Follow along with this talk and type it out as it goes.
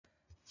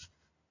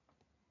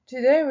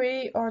Today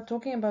we are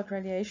talking about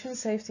radiation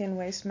safety and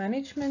waste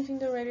management in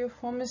the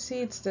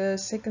radiopharmacy. It's the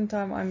second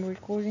time I'm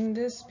recording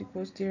this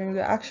because during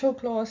the actual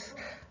class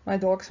my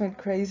dogs went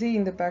crazy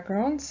in the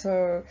background.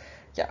 So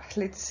yeah,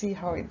 let's see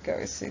how it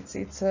goes.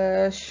 It's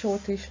a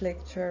shortish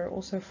lecture,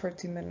 also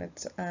 30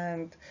 minutes,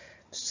 and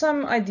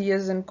some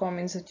ideas and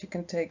comments that you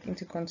can take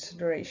into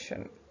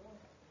consideration.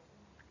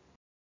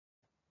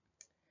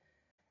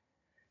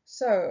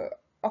 So,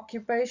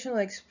 occupational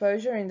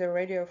exposure in the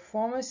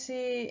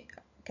radiopharmacy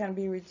can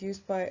be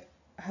reduced by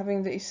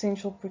having the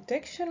essential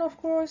protection, of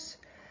course.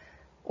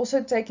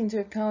 Also take into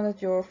account that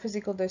your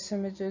physical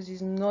dosimeters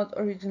is not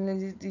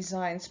originally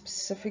designed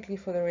specifically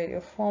for the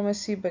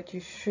radiopharmacy, but you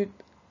should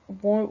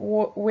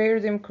wear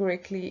them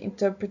correctly,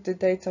 interpret the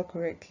data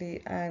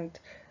correctly, and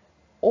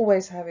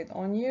always have it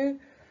on you.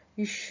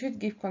 You should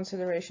give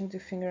consideration to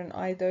finger and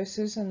eye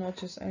doses and not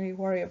just only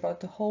worry about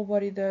the whole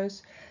body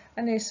dose.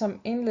 And there's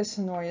some endless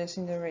scenarios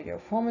in the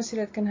radiopharmacy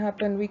that can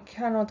happen. We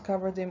cannot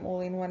cover them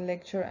all in one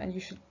lecture, and you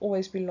should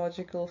always be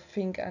logical,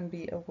 think and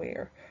be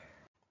aware.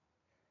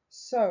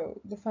 So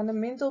the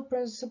fundamental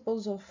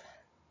principles of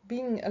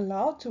being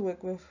allowed to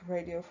work with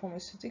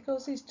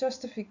radiopharmaceuticals is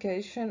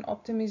justification,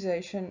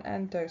 optimization,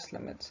 and dose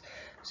limits.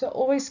 So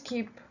always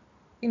keep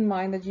in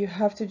mind that you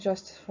have to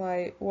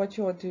justify what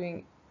you are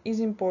doing is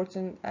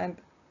important and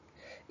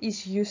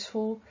is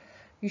useful.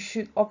 You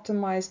should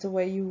optimize the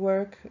way you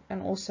work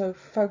and also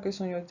focus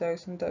on your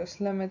dose and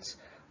dose limits.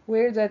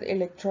 Wear that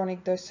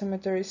electronic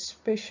dosimeter,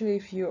 especially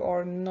if you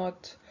are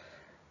not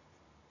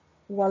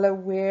well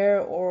aware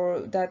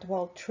or that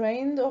well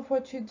trained of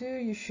what you do.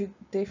 You should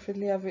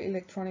definitely have an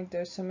electronic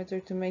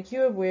dosimeter to make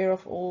you aware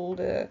of all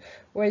the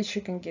ways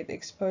you can get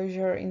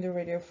exposure in the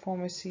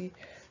radiopharmacy.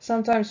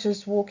 Sometimes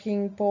just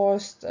walking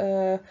past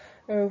a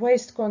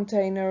waste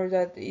container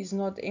that is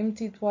not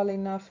emptied well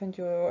enough and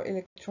your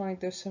electronic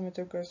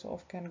dosimeter goes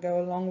off can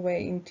go a long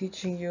way in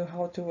teaching you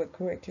how to work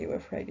correctly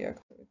with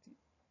radioactivity.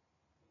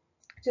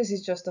 This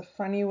is just a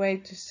funny way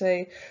to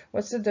say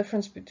what's the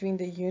difference between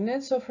the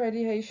units of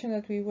radiation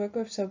that we work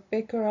with. So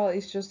becquerel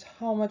is just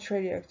how much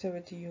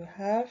radioactivity you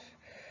have.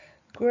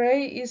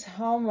 Gray is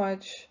how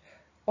much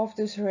of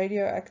this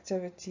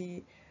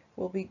radioactivity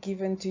will be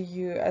given to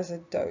you as a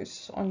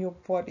dose on your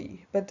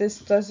body. But this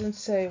doesn't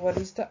say what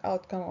is the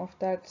outcome of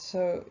that.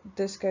 So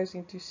this goes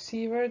into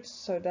sieverts.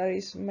 So that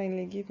is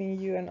mainly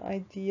giving you an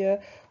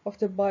idea of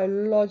the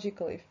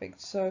biological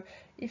effects. So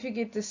if you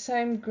get the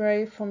same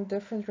gray from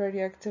different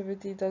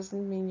radioactivity,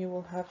 doesn't mean you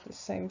will have the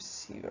same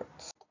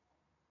sieverts.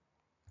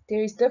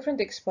 There is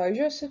different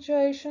exposure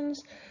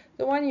situations.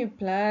 The one you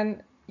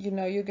plan,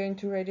 you're going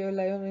to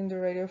radiolabel in the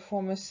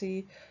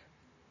radiopharmacy.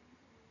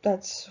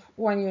 That's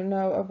when you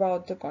know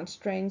about the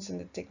constraints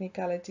and the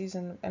technicalities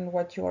and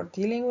what you are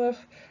dealing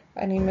with.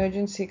 An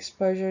emergency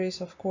exposure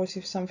is, of course,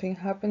 if something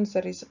happens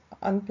that is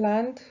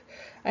unplanned.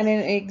 And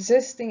an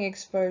existing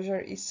exposure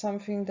is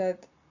something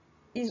that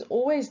is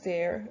always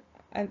there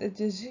and a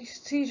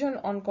decision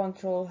on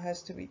control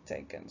has to be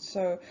taken.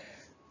 So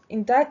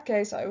in that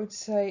case, I would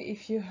say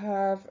if you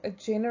have a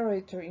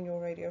generator in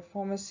your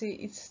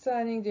radiopharmacy, it's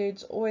standing there,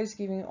 it's always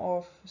giving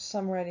off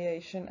some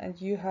radiation, and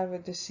you have a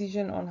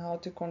decision on how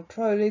to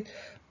control it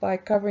by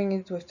covering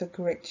it with the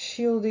correct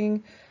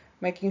shielding,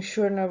 making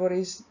sure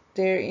nobody's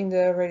there in the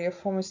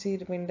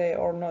radiopharmacy when they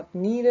are not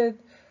needed,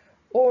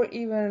 or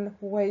even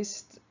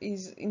waste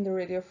is in the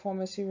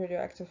radiopharmacy.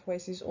 Radioactive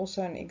waste is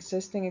also an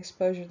existing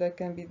exposure that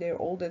can be there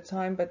all the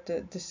time, but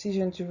the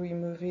decision to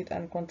remove it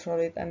and control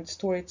it and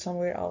store it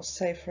somewhere else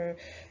safer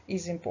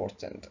is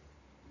important.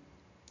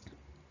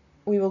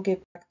 We will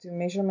get back to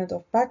measurement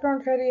of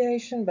background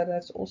radiation, but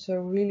that's also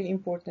really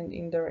important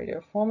in the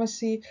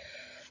radiopharmacy.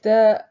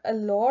 The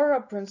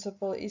ALARA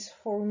principle is,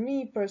 for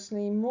me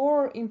personally,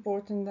 more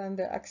important than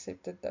the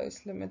accepted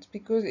dose limits,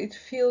 because it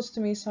feels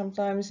to me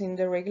sometimes in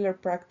the regular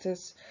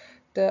practice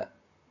the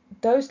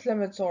dose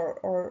limits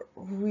are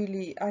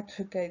really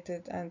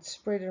advocated and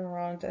spread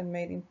around and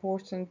made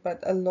important,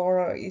 but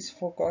ALARA is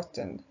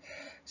forgotten.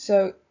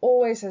 So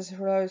always as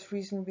low as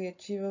reasonably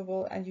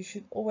achievable, and you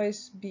should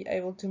always be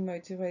able to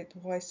motivate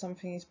why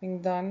something is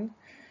being done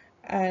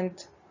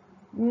and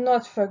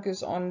not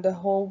focus on the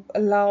whole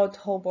allowed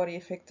whole body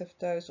effective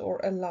dose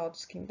or allowed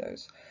skin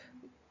dose.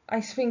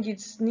 I think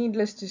it's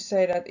needless to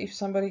say that if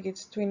somebody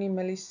gets 20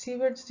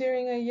 millisieverts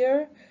during a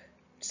year,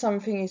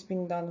 something is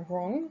being done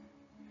wrong.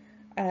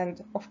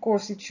 And of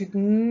course, it should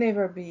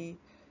never be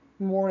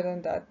more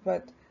than that.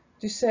 But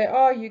to say,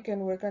 oh, you can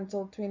work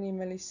until 20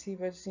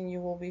 millisieverts and you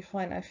will be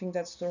fine, I think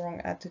that's the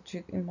wrong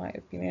attitude, in my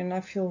opinion. And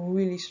I feel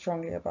really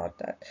strongly about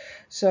that.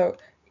 So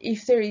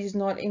if there is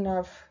not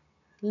enough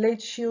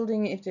lead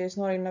shielding, if there's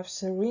not enough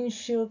syringe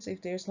shields,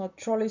 if there's not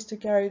trolleys to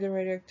carry the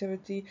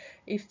radioactivity,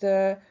 if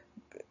the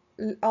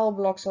L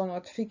blocks are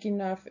not thick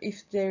enough,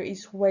 if there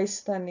is waste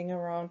standing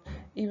around,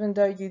 even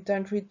though you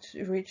don't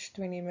reach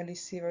 20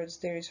 millisieverts,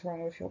 there is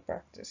wrong with your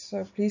practice.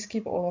 So please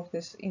keep all of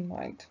this in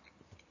mind.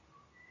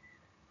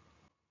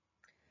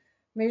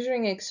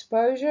 Measuring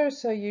exposure,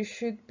 so you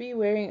should be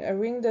wearing a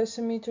ring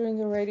dosimeter in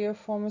the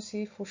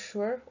radiopharmacy for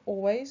sure,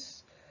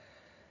 always.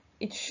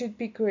 it should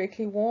be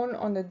correctly worn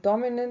on the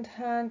dominant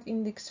hand,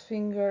 index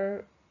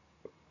finger,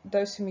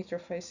 dosimeter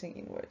facing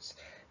inwards.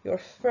 Your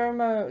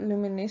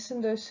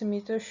thermoluminescent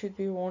dosimeter should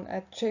be worn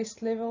at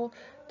chest level.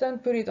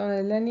 Don't put it on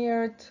a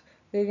lanyard,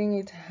 letting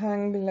it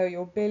hang below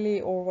your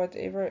belly or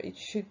whatever. It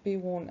should be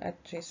worn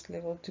at chest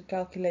level to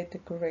calculate the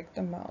correct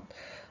amount.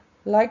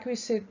 Like we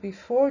said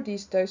before,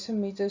 these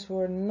dosimeters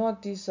were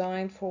not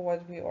designed for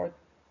what we are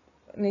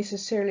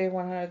necessarily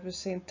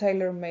 100%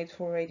 tailor-made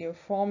for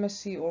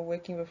radiopharmacy or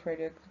working with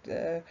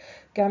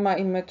gamma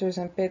emitters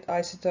and PET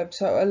isotopes.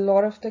 So a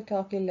lot of the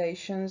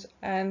calculations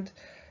and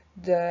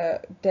the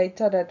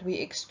data that we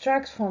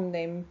extract from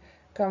them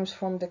comes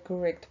from the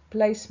correct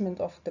placement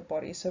of the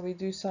body. So we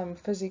do some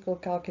physical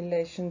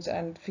calculations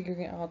and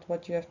figuring out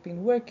what you have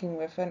been working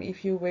with, and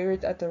if you wear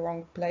it at the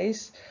wrong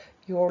place,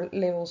 your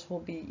levels will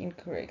be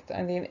incorrect.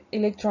 And then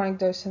electronic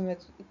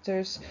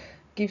dosimeters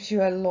gives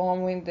you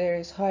alarm when there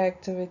is high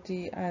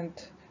activity and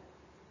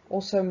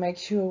also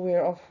makes you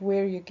aware of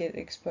where you get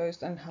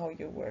exposed and how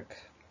you work.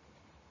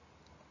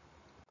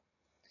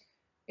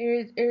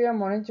 Area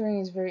monitoring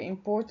is very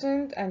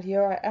important, and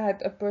here I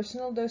add a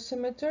personal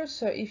dosimeter.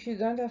 So if you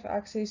don't have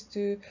access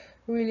to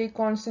really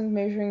constant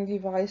measuring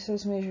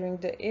devices, measuring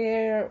the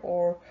air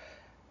or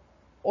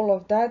all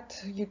of that,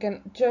 you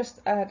can just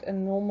add a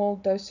normal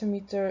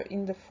dosimeter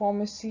in the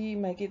pharmacy,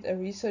 make it a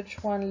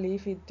research one,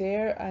 leave it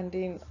there, and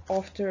then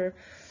after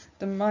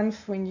the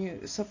month when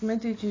you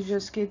submit it, you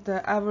just get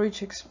the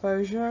average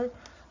exposure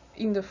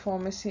in the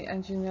pharmacy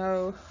and you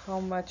know how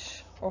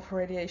much of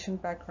radiation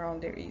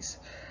background there is.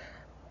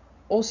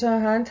 Also,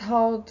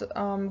 handheld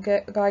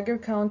Geiger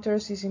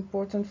counters is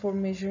important for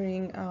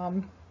measuring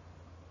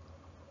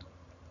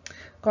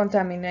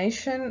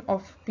contamination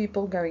of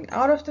people going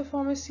out of the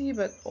pharmacy,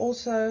 but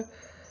also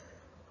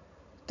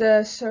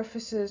the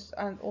surfaces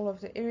and all of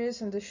the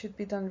areas, and this should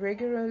be done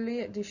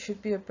regularly. There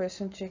should be a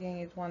person checking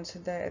it once a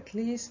day at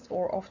least,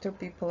 or after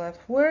people have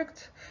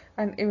worked,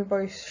 and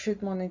everybody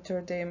should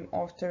monitor them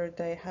after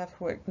they have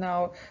worked.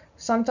 Now,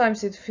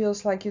 sometimes it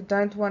feels like you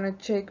don't want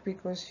to check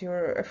because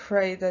you're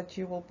afraid that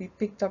you will be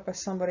picked up as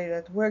somebody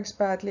that works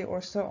badly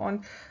or so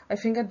on. I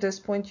think at this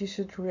point you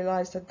should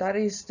realize that that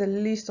is the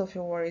least of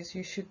your worries.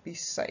 You should be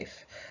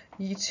safe.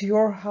 It's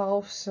your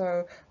health,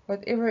 so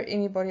whatever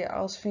anybody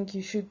else think,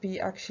 you should be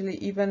actually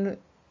even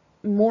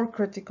more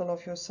critical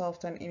of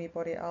yourself than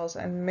anybody else,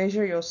 and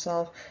measure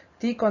yourself,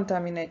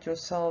 decontaminate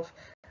yourself,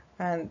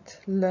 and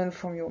learn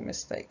from your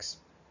mistakes.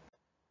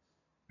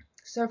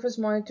 Surface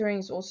monitoring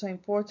is also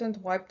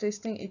important. Wipe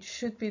testing, it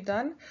should be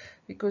done,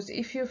 because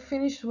if you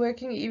finished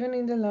working, even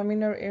in the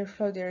laminar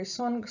airflow, there is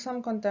some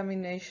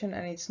contamination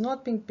and it's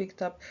not being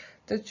picked up,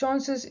 the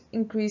chances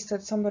increase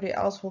that somebody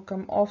else will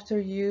come after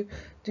you,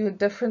 do a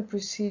different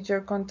procedure,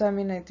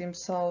 contaminate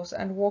themselves,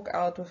 and walk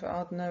out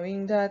without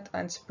knowing that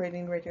and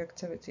spreading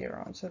radioactivity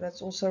around. So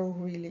that's also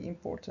really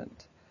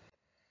important.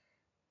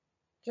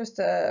 Just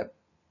a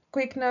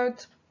quick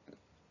note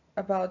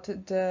about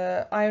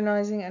the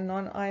ionizing and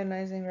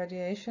non-ionizing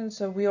radiation.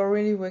 So we are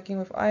really working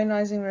with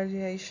ionizing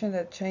radiation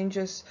that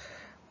changes,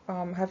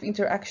 have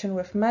interaction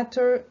with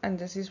matter, and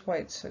this is why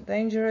it's so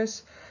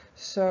dangerous.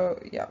 So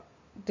yeah,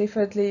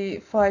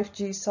 definitely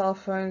 5G cell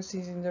phones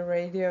is in the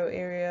radio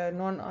area.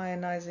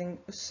 Non-ionizing,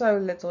 so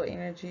little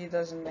energy,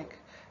 doesn't make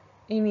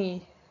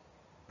any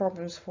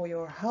problems for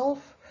your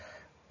health,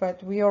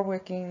 but we are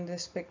working in the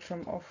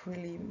spectrum of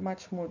really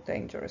much more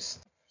dangerous.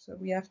 So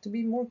we have to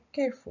be more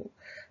careful.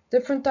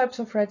 Different types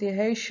of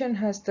radiation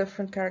has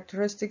different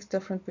characteristics,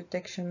 different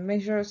protection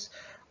measures.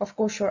 Of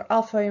course, your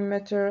alpha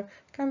emitter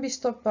can be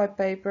stopped by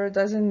paper,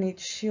 doesn't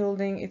need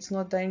shielding, it's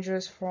not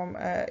dangerous from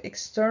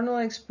external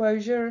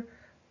exposure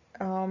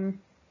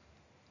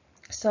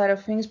side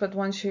of things, but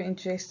once you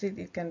ingest it,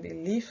 it can be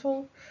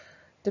lethal.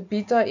 The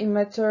beta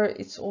emitter,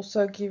 it's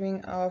also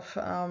giving off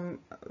a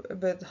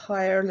bit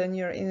higher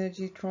linear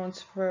energy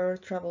transfer,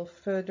 travel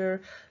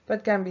further,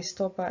 but can be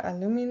stopped by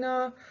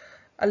aluminium,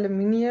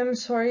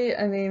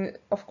 and then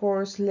of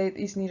course lead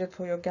is needed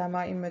for your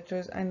gamma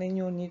emitters, and then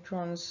your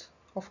neutrons,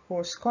 of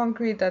course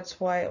concrete. That's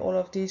why all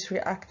of these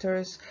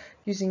reactors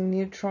using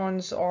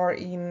neutrons are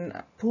in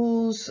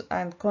pools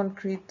and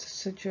concrete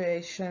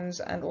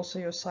situations, and also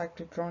your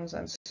cyclotrons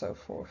and so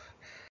forth.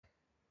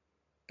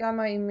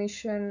 Gamma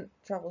emission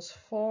travels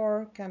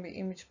far, can be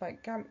imaged by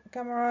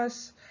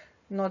cameras,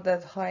 not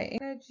that high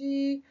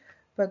energy,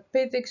 but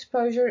PET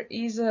exposure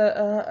is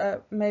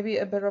maybe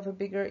a bit of a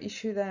bigger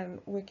issue than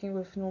working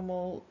with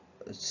normal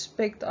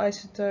SPECT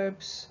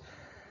isotopes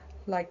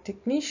like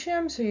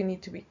technetium, so you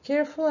need to be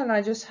careful. And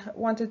I just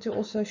wanted to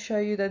also show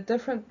you that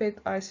different PET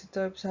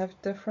isotopes have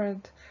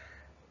different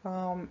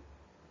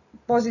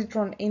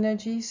positron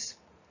energies.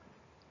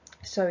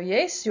 So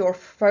yes, your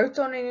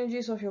photon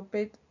energies of your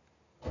PET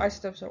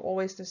isotopes are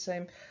always the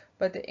same,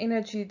 but the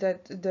energy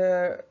that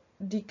the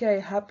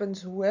decay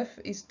happens with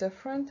is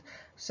different.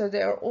 So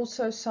there are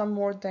also some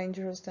more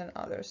dangerous than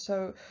others.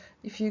 So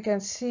if you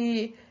can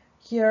see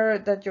here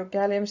that your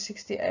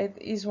gallium-68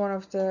 is one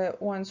of the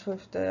ones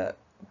with the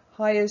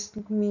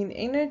highest mean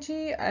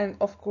energy, and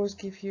of course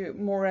give you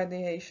more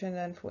radiation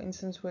than, for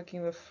instance,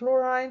 working with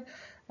fluorine,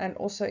 and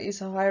also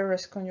is a higher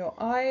risk on your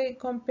eye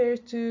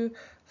compared to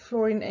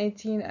fluorine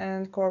 18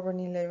 and carbon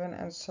 11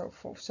 and so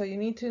forth. So you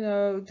need to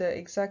know the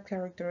exact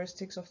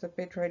characteristics of the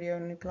PET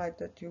radionuclide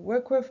that you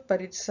work with,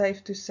 but it's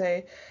safe to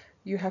say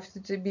you have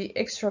to be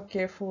extra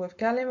careful with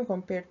gallium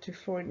compared to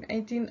fluorine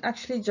 18.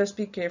 Actually, just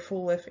be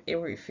careful with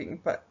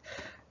everything, but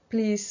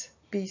please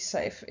be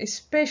safe,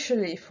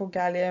 especially for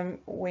gallium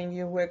when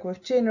you work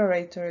with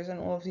generators and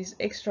all of these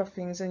extra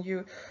things, and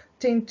you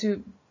tend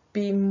to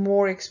be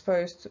more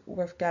exposed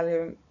with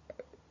gallium.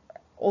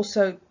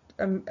 Also,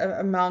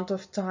 amount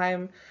of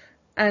time,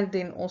 and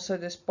then also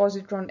this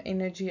positron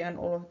energy and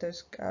all of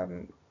this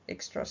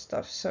extra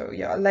stuff. So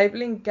yeah,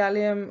 labeling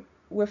gallium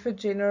with a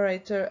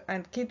generator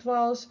and kit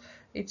vials,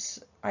 it's,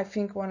 I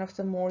think, one of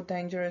the more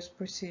dangerous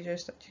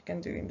procedures that you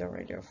can do in the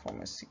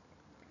radiopharmacy.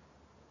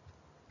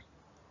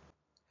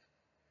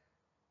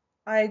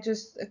 I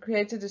just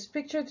created this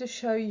picture to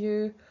show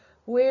you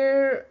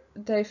where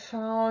they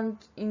found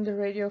in the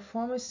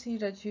radiopharmacy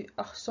that you,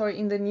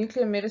 in the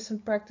nuclear medicine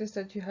practice,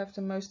 that you have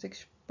the most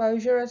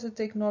exposure as a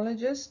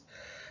technologist.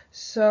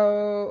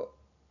 So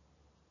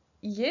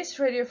yes,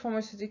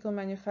 radiopharmaceutical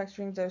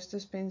manufacturing, dose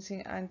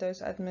dispensing, and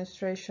dose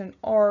administration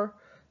are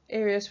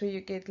areas where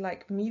you get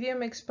like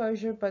medium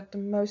exposure, but the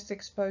most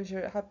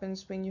exposure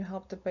happens when you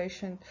help the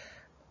patient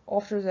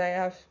after they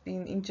have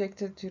been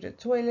injected to the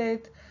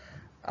toilet.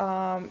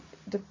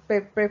 The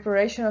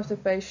preparation of the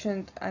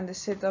patient and the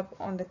setup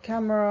on the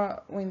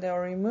camera when they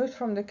are removed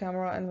from the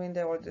camera and when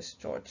they are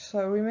discharged.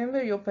 So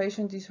remember, your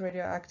patient is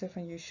radioactive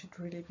and you should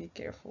really be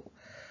careful.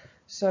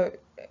 So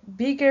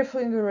be careful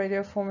in the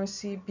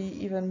radiopharmacy,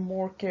 be even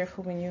more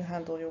careful when you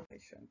handle your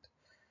patient.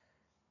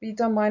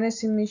 Beta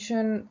minus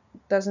emission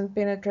doesn't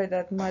penetrate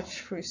that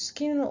much through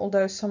skin,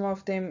 although some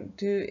of them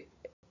do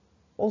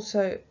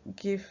also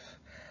give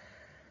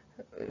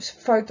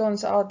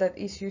photons out that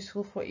is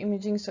useful for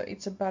imaging, so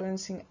it's a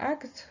balancing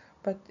act,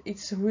 but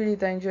it's really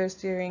dangerous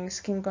during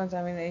skin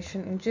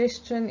contamination,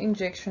 ingestion,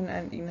 injection,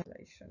 and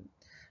inhalation.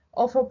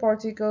 Alpha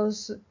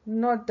particles,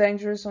 not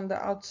dangerous on the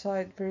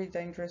outside, very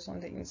dangerous on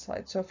the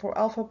inside. So for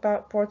alpha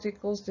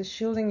particles, the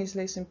shielding is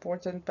less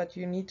important, but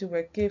you need to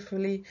work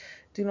carefully.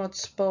 Do not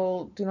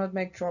spill, do not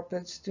make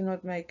droplets, do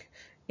not make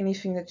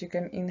anything that you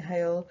can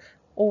inhale.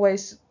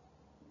 Always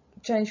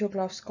change your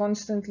gloves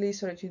constantly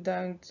so that you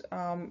don't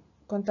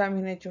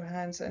contaminate your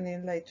hands and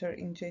then later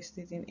ingest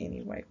it in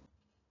any way.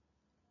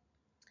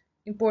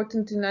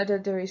 Important to know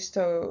that there is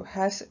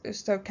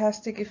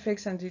stochastic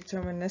effects and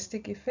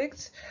deterministic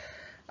effects.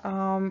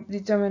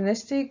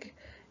 Deterministic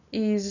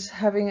is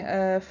having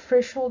a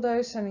threshold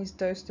dose and is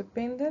dose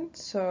dependent.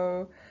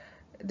 So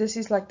this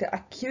is like the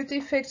acute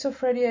effects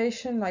of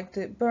radiation, like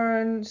the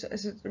burns,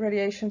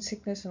 radiation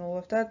sickness and all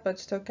of that, but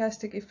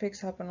stochastic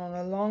effects happen on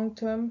a long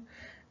term,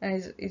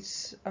 and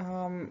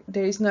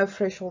there is no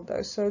threshold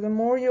dose. So the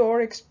more you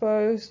are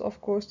exposed, of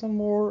course, the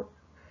more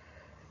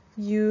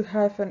you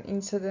have an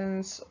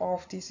incidence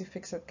of these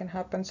effects that can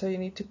happen. So you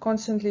need to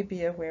constantly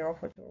be aware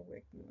of what you're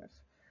working with.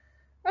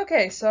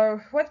 Okay, so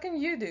what can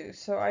you do?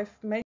 So I've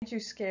made you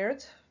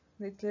scared.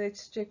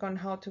 Let's check on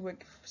how to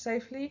work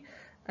safely.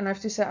 And I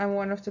have to say, I'm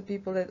one of the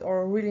people that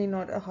are really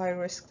not a high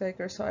risk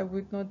taker, so I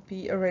would not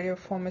be a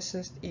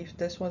radiopharmacist if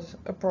this was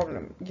a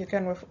problem. You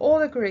can, with all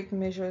the correct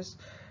measures,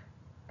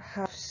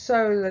 have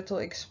so little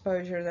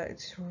exposure that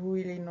it's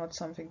really not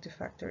something to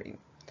factor in.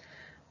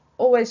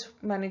 Always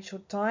manage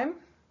your time.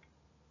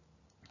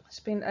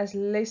 Spend as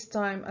less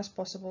time as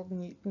possible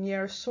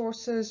near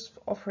sources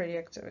of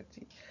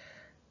radioactivity.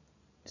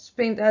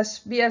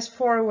 Be as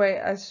far away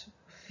as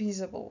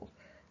feasible.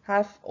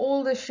 Have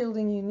all the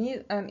shielding you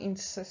need and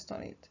insist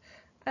on it.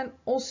 And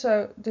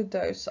also the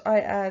dose.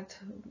 I add,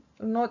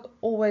 not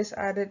always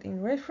add it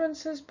in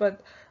references,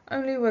 but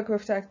only work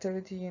with the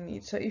activity you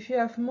need. So if you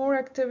have more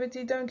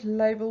activity, don't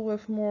label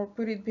with more,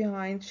 put it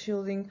behind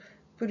shielding,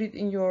 put it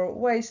in your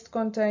waste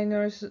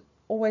containers.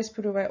 Always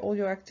put away all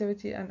your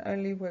activity and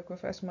only work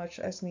with as much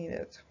as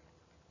needed.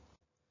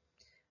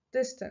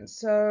 Distance.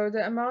 So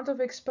the amount of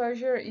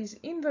exposure is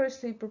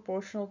inversely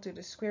proportional to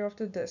the square of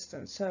the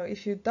distance. So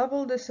if you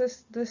double the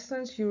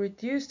distance, you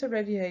reduce the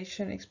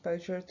radiation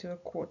exposure to a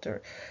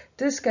quarter.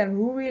 This can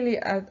really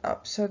add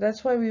up. So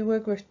that's why we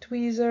work with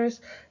tweezers.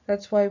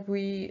 That's why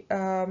we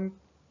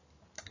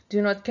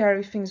do not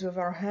carry things with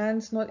our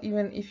hands, not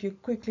even if you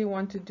quickly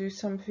want to do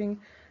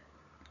something.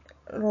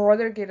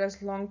 Rather get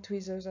as long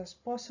tweezers as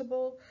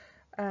possible,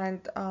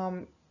 and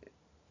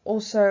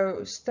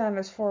also stand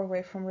as far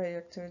away from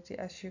radioactivity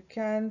as you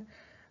can.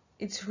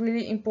 It's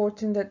really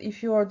important that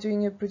if you are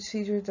doing a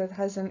procedure that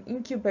has an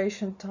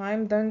incubation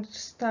time, don't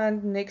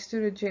stand next to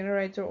the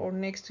generator or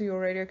next to your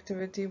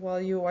radioactivity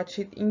while you watch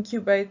it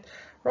incubate.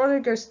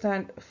 Rather go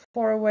stand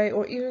far away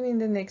or even in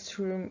the next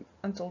room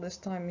until this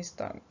time is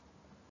done.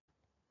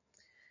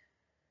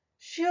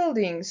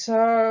 Shielding.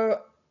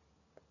 So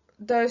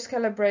those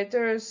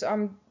calibrators,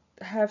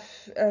 have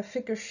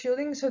thicker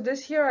shielding. So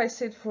this here I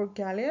said for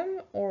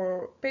gallium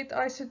or PET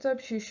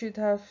isotopes, you should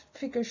have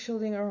thicker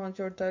shielding around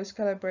your dose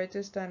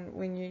calibrators than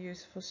when you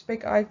use for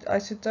SPEC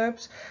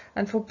isotopes.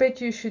 And for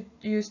PET, you should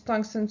use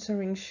tungsten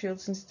syringe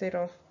shields instead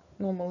of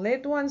normal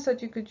lead ones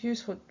that you could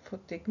use for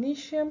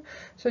technetium.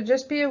 So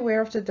just be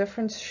aware of the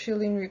different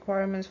shielding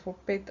requirements for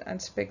PET and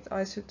SPEC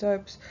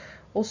isotopes.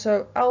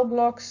 Also, L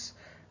blocks.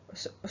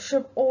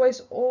 Ship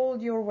always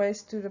all your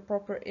waste to the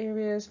proper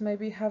areas.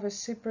 Maybe have a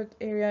separate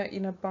area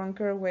in a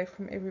bunker away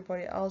from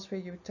everybody else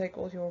where you take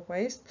all your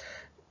waste.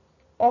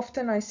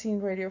 Often I see in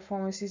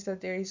radiopharmacies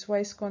that there is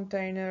waste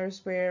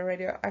containers where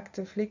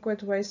radioactive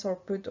liquid waste are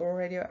put or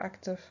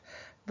radioactive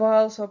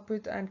vials are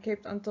put and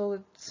kept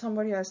until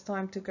somebody has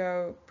time to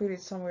go put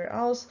it somewhere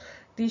else.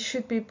 These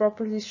should be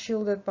properly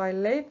shielded by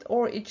lead,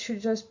 or it should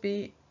just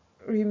be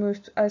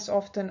removed as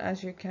often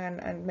as you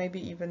can and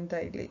maybe even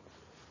daily.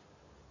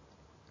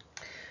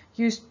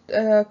 Use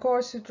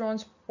cars to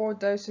transport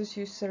doses,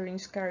 use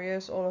syringe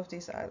carriers, all of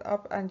these add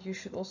up, and you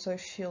should also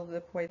shield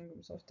the waiting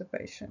rooms of the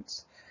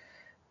patients.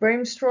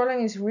 Brahms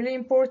strolling is really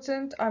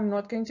important. I'm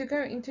not going to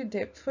go into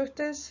depth with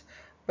this,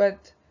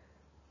 but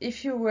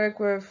if you work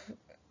with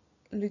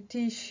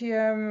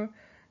lutetium,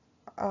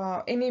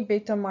 any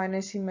beta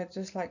minus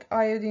emitters like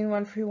iodine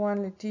 131,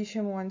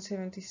 lutetium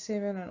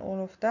 177, and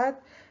all of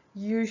that,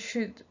 you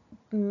should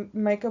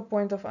make a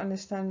point of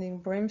understanding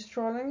Brahms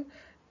strolling.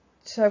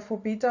 So for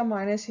beta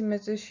minus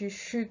emitters, you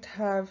should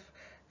have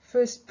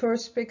first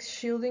perspex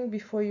shielding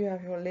before you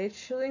have your lead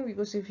shielding,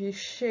 because if you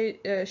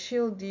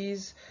shield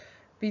these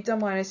beta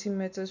minus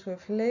emitters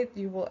with lead,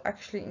 you will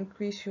actually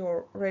increase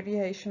your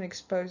radiation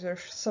exposure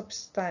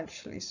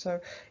substantially.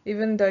 So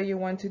even though you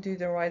want to do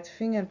the right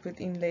thing and put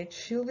in lead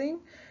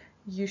shielding,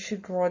 you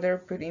should rather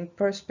put in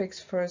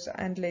perspex first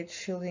and lead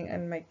shielding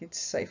and make it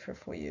safer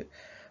for you.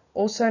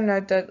 Also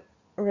note that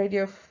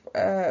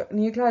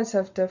nuclides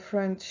have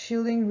different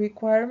shielding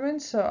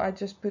requirements, so I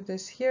just put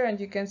this here, and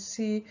you can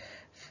see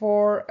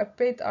for a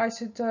PET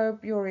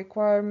isotope your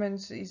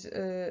requirements is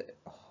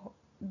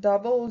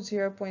double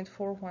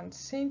 0.41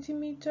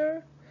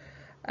 centimeter,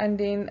 and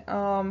then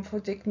for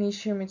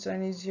technetium it's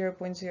only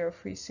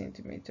 0.03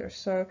 centimeters.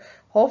 So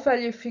half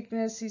value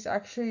thickness is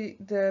actually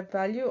the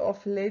value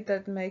of lead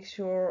that makes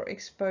your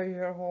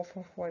exposure half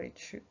of what it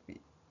should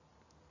be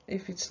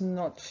if it's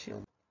not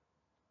shielded.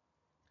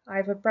 I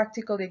have a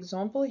practical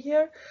example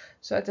here.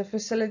 So at the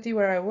facility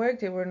where I work,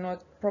 there were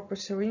not proper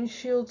syringe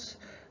shields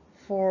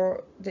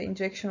for the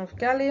injection of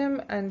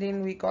gallium, and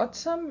then we got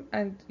some,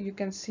 and you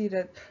can see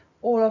that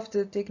all of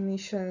the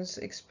technicians'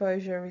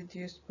 exposure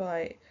reduced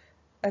by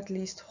at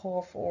least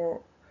half,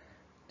 or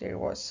there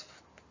was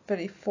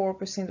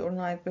 34% or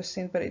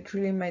 9%, but it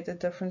really made a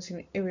difference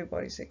in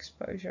everybody's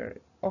exposure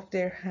of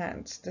their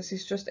hands. This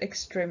is just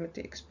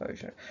extremity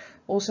exposure.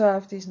 Also I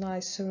have these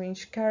nice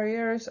syringe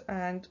carriers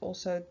and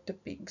also the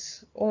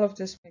pigs. All of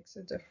this makes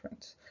a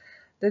difference.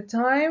 The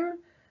time,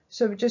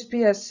 so just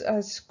be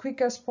as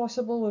quick as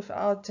possible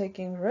without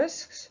taking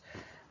risks.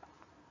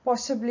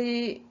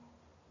 Possibly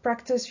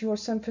practice your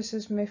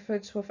synthesis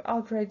methods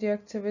without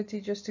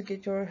radioactivity just to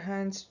get your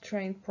hands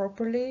trained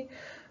properly.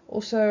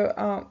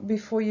 Also,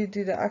 before you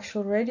do the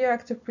actual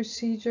radioactive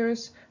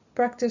procedures,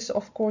 practice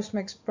of course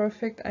makes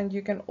perfect, and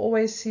you can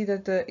always see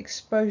that the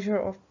exposure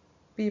of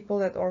people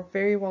that are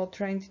very well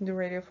trained in the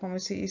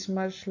radiopharmacy is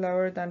much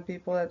lower than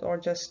people that are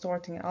just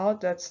starting out.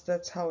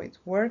 That's how it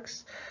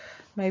works.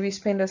 Maybe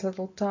spend as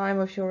little time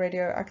with your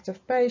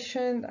radioactive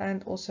patient,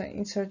 and also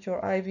insert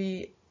your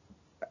IV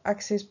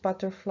access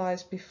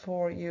butterflies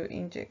before you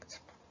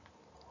inject.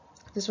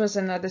 This was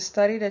another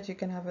study that you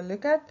can have a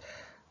look at,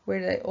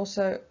 where they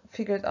also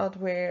figured out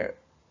where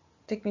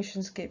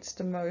technicians gets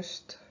the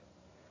most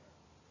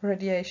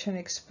radiation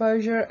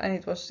exposure, and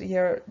it was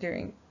here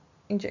during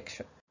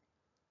injection.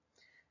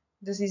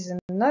 This is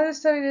another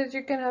study that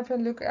you can have a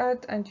look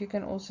at, and you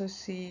can also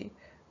see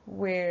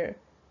where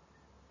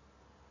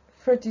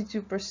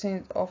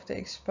 32% of the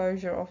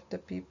exposure of the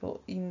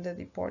people in the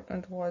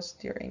department was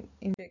during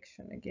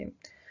injection again.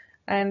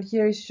 And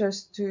here is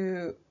just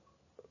to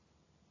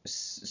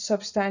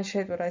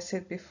substantiate what I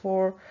said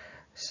before.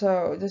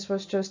 So this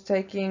was just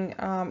taking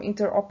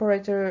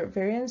inter-operator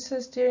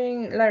variances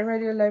during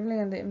radio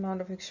labeling and the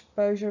amount of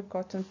exposure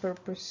gotten per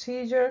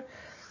procedure,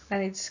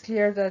 and it's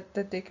clear that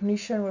the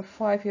technician with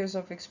 5 years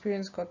of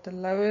experience got the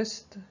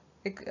lowest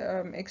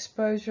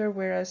exposure,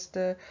 whereas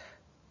the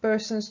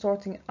person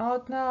starting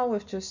out now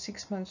with just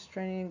 6 months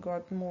training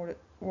got more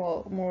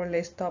or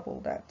less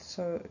double that.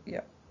 So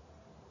yeah,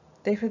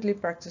 definitely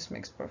practice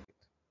makes perfect.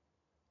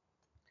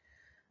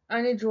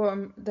 Only draw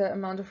the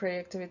amount of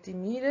radioactivity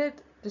needed,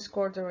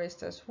 discard the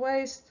rest as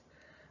waste,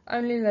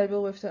 only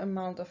label with the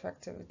amount of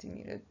activity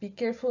needed. Be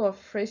careful of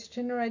fresh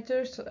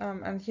generators,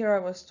 and here I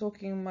was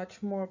talking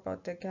much more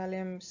about the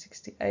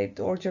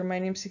gallium-68 or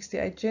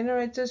germanium-68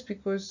 generators,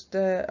 because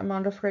the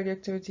amount of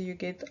radioactivity you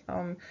get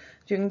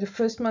during the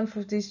first month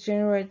of these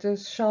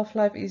generators, shelf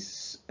life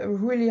is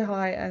really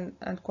high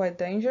and quite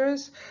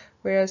dangerous,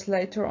 whereas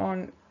later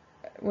on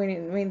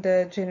when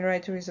the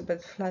generator is a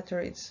bit flatter,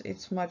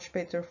 it's much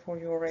better for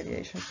your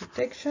radiation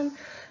protection.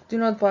 Do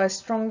not buy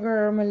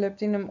stronger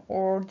molybdenum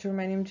or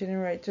germanium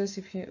generators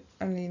if you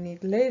only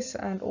need less,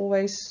 and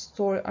always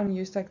store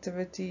unused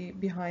activity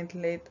behind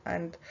lead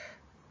and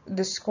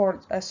discard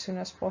as soon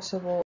as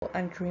possible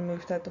and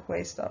remove that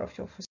waste out of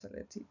your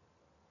facility.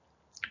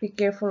 Be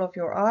careful of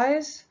your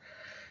eyes.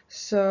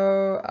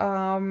 So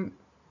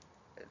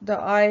the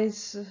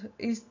eyes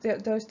is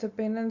dose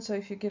dependent, so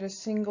if you get a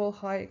single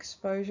high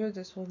exposure,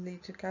 this will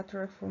lead to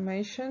cataract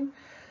formation,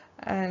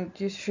 and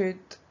you should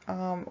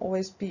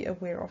always be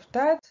aware of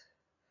that.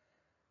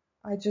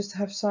 I just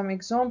have some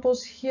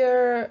examples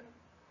here,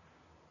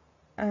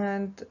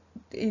 and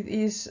it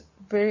is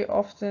very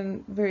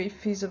often very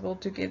feasible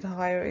to get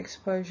higher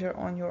exposure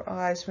on your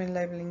eyes when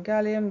labeling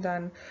gallium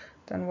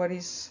than what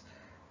is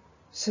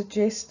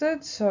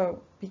suggested,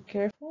 so be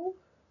careful.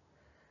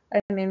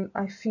 And then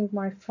I think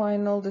my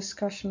final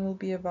discussion will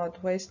be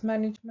about waste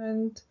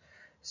management.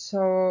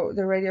 So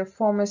the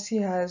radiopharmacy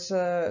has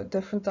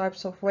different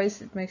types of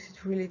waste. It makes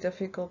it really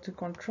difficult to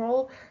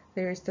control.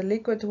 There is the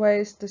liquid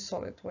waste, the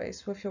solid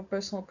waste. With your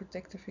personal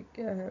protective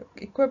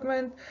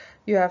equipment,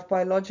 you have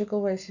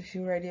biological waste if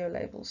you radio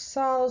label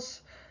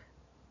cells.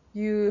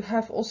 You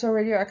have also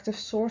radioactive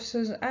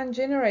sources and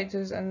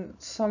generators, and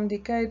some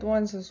decayed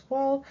ones as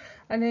well.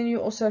 And then you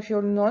also have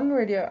your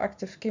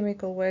non-radioactive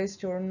chemical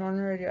waste, your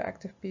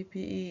non-radioactive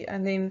PPE,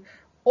 and then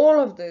all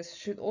of this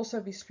should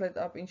also be split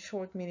up in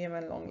short, medium,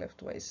 and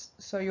long-lived waste.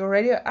 So your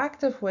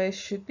radioactive waste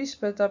should be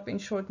split up in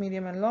short,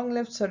 medium, and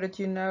long-lived, so that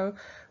you know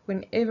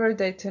whenever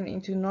they turn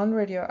into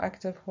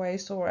non-radioactive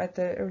waste or at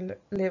the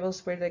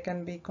levels where they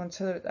can be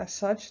considered as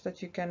such,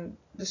 that you can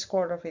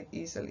discard of it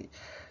easily.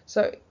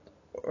 So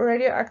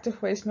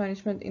radioactive waste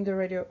management in the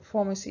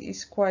radiopharmacy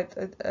is quite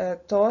a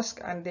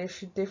task, and there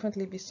should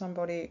definitely be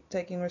somebody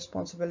taking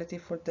responsibility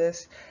for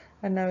this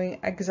and knowing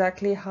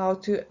exactly how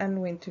to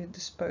and when to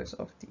dispose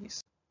of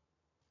these.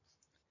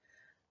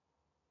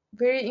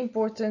 Very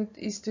important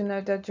is to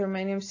note that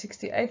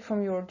germanium-68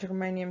 from your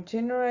germanium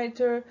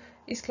generator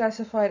is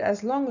classified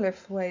as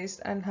long-lived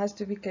waste and has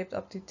to be kept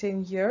up to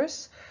 10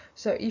 years.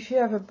 So if you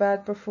have a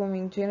bad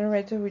performing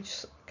generator,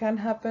 which can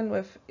happen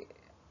with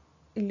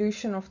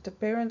elution of the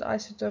parent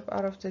isotope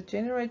out of the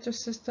generator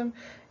system,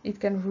 it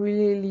can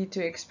really lead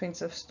to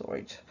expensive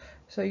storage.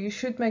 So you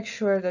should make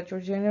sure that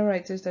your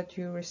generators that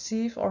you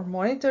receive are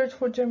monitored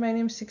for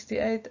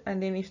germanium-68,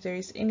 and then if there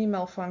is any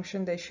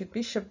malfunction, they should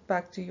be shipped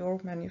back to your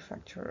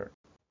manufacturer.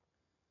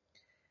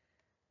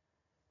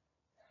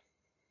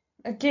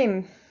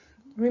 Again,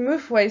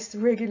 remove waste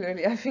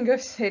regularly. I think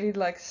I've said it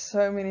like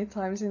so many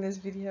times in this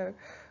video,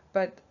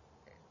 but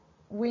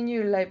when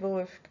you label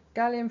with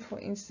gallium, for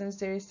instance,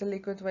 there is the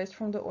liquid waste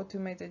from the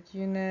automated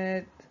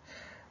unit,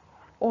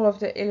 all of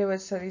the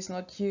eluates that is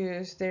not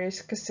used, there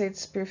is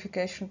cassettes,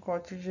 purification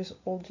cartridges,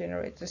 all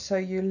generators. So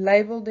you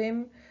label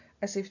them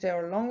as if they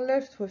are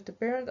long-lived with the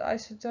parent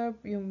isotope.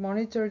 You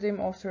monitor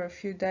them after a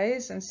few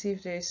days and see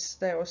if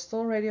they are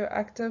still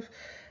radioactive.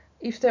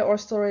 If they are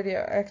still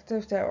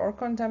radioactive, they are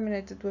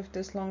contaminated with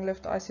this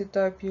long-lived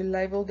isotope. You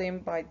label them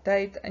by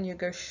date and you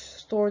go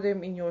store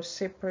them in your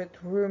separate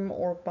room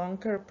or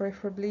bunker,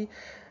 preferably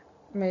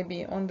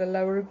maybe on the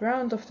lower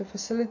ground of the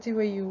facility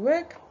where you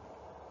work.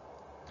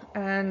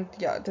 And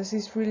yeah, this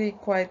is really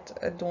quite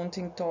a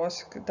daunting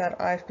task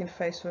that I've been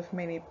faced with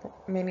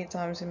many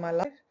times in my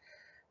life.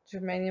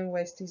 Germanium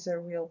waste is a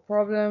real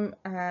problem,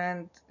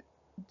 and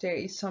there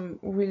is some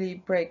really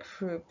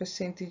breakthrough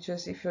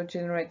percentages if your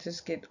generators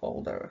get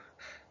older.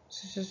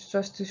 So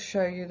just to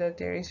show you that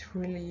there is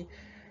really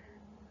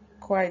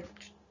quite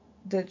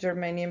the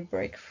germanium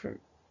breakthrough.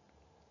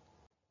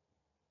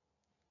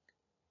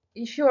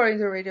 If you are in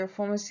the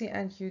radiopharmacy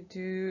and you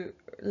do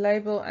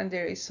label and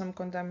there is some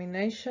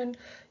contamination,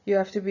 you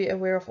have to be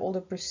aware of all the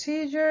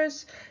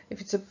procedures. If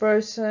it's a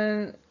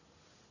person,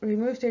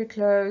 remove their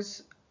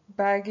clothes,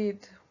 bag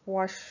it,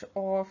 wash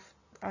off,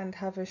 and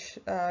have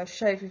a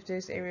shave if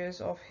there's areas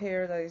of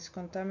hair that is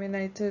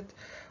contaminated,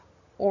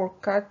 or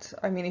cut.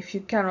 I mean, if you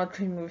cannot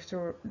remove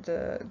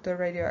the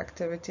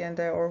radioactivity and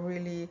they are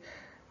really,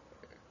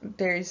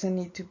 there is a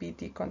need to be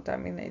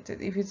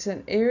decontaminated. If it's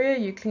an area,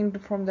 you clean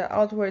from the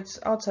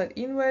outside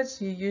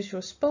inwards, you use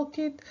your spill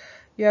kit.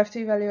 You have to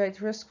evaluate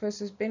risk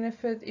versus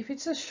benefit. If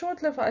it's a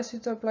short-lived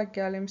isotope like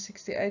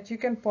gallium-68, you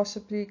can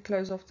possibly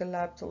close off the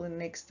lab till the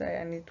next day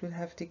and it will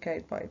have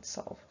decayed by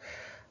itself.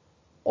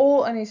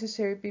 All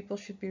unnecessary people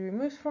should be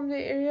removed from the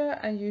area,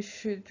 and you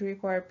should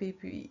require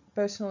PPE,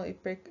 personal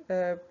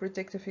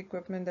protective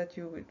equipment that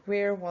you would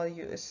wear while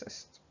you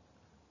assist.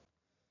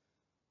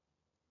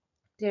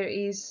 There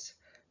is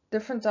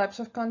different types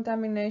of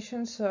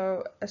contamination.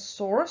 So a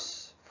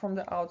source from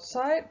the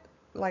outside,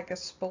 like a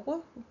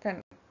spill,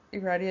 can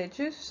irradiate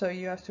you, so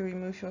you have to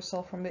remove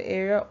yourself from the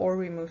area or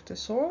remove the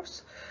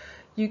source.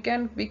 You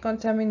can be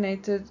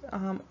contaminated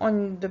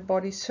on the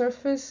body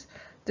surface.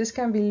 This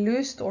can be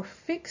loosed or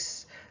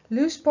fixed,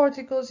 Loose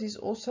particles is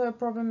also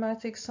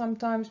problematic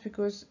sometimes,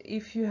 because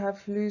if you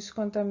have loose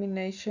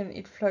contamination,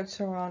 it floats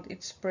around,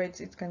 it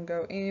spreads, it can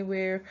go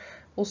anywhere,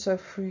 also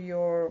through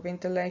your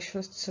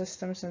ventilation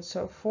systems and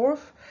so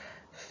forth.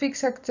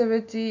 Fixed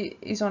activity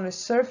is on the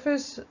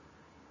surface,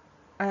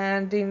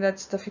 and then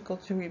that's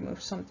difficult to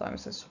remove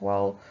sometimes as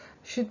well.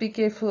 Should be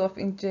careful of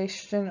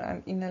ingestion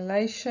and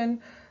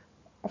inhalation.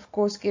 Of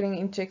course, getting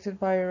injected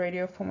by a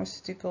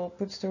radiopharmaceutical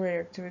puts the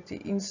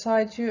radioactivity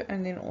inside you,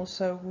 and then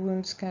also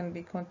wounds can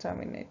be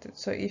contaminated.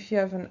 So if you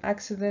have an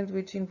accident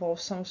which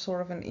involves some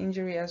sort of an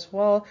injury as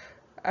well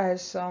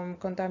as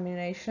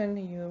contamination,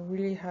 you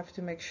really have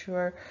to make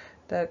sure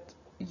that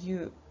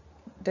you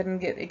didn't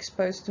get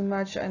exposed too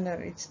much and that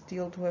it's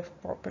dealt with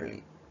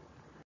properly.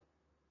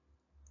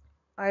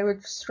 I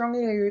would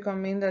strongly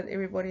recommend that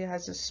everybody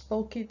has a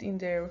spill kit in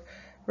their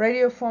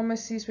radio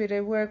pharmacies where they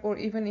work, or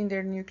even in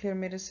their nuclear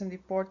medicine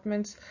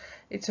departments.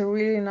 It's a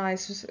really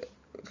nice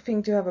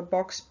thing to have a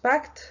box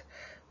packed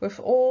with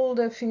all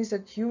the things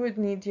that you would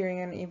need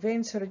during an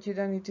event, so that you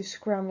don't need to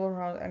scramble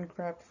around and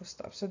grab for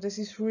stuff. So this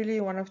is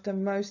really one of the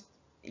most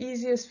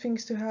easiest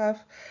things to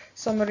have.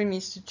 Somebody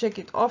needs to check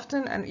it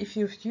often, and if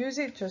you've used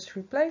it, just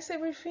replace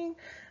everything,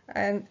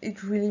 and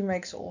it really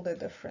makes all the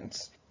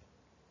difference.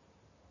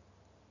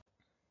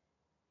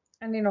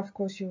 And then of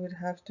course you would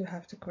have to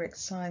have the correct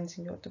signs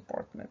in your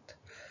department.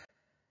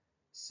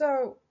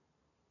 So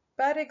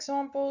bad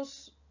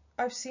examples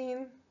I've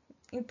seen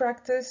in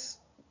practice,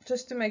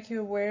 just to make you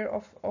aware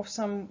of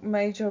some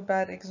major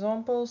bad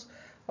examples.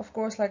 Of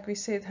course, like we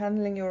said,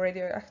 handling your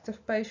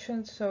radioactive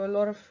patients. So a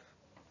lot of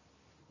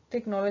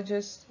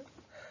technologists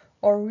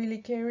are really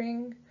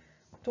caring.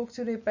 Talk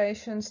to their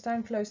patients,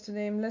 stand close to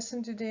them,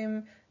 listen to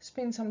them,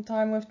 spend some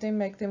time with them,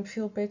 make them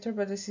feel better,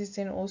 but this is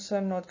then also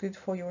not good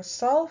for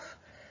yourself.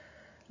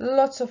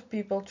 Lots of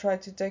people try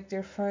to take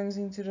their phones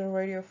into the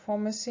radio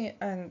pharmacy,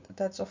 and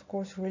that's of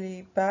course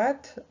really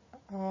bad.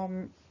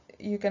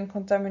 You can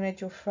contaminate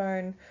your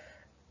phone,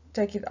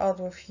 take it out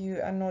with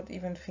you, and not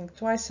even think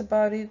twice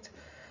about it.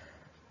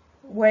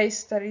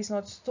 Waste that is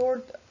not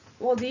stored,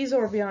 well, these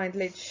are behind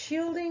lead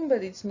shielding,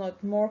 but it's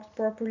not marked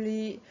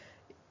properly.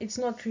 It's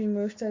not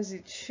removed as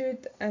it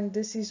should, and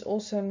this is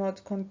also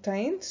not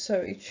contained, so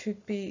it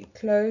should be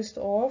closed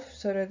off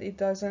so that it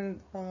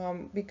doesn't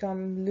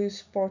become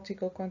loose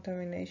particle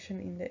contamination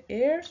in the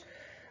air.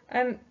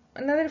 And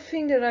another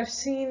thing that I've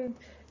seen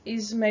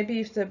is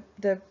maybe if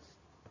the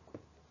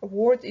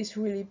ward is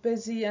really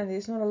busy and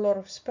there's not a lot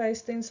of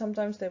space, then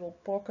sometimes they will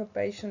park a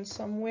patient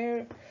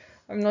somewhere.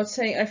 I'm not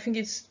saying, I think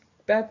it's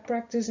bad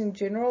practice in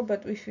general,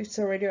 but if it's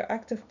a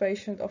radioactive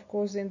patient, of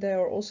course, then they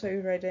are also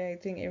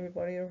irradiating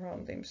everybody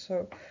around them,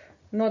 so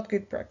not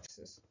good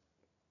practices.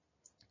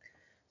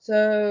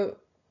 So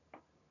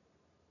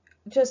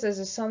just as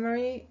a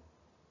summary,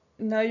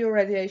 know your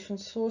radiation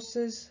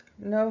sources,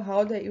 know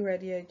how they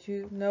irradiate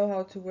you, know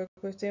how to work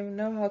with them,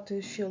 know how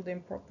to shield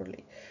them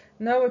properly,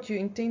 know what you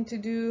intend to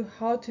do,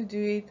 how to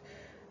do it,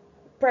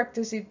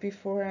 practice it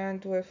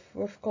beforehand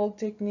with cold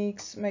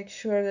techniques, make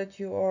sure that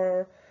you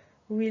are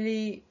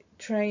really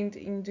trained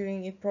in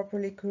doing it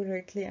properly,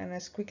 correctly, and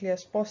as quickly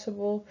as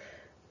possible.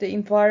 The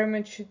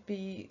environment should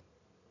be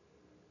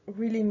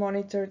really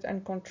monitored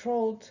and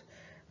controlled,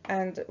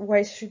 and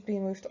waste should be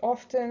moved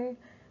often,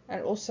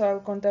 and also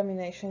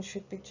contamination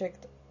should be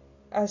checked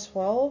as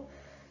well.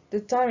 The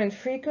time and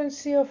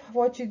frequency of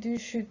what you do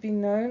should be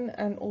known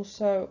and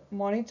also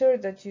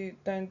monitored, that you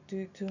don't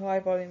do too high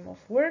volume of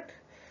work.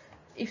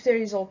 If there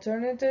is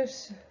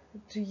alternatives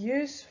to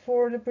use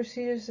for the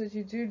procedures that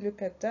you do,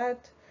 look at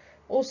that.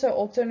 Also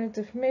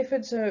alternative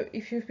methods, so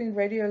if you've been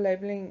radio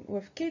labeling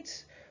with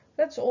kids,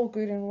 that's all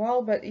good and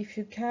well, but if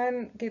you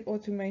can get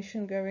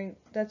automation going,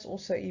 that's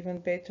also even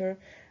better.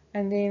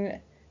 And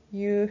then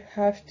you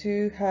have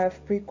to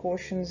have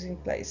precautions in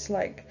place,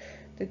 like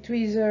the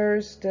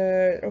tweezers,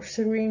 the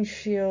syringe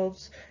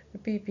shields, the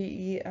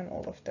PPE, and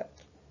all of that.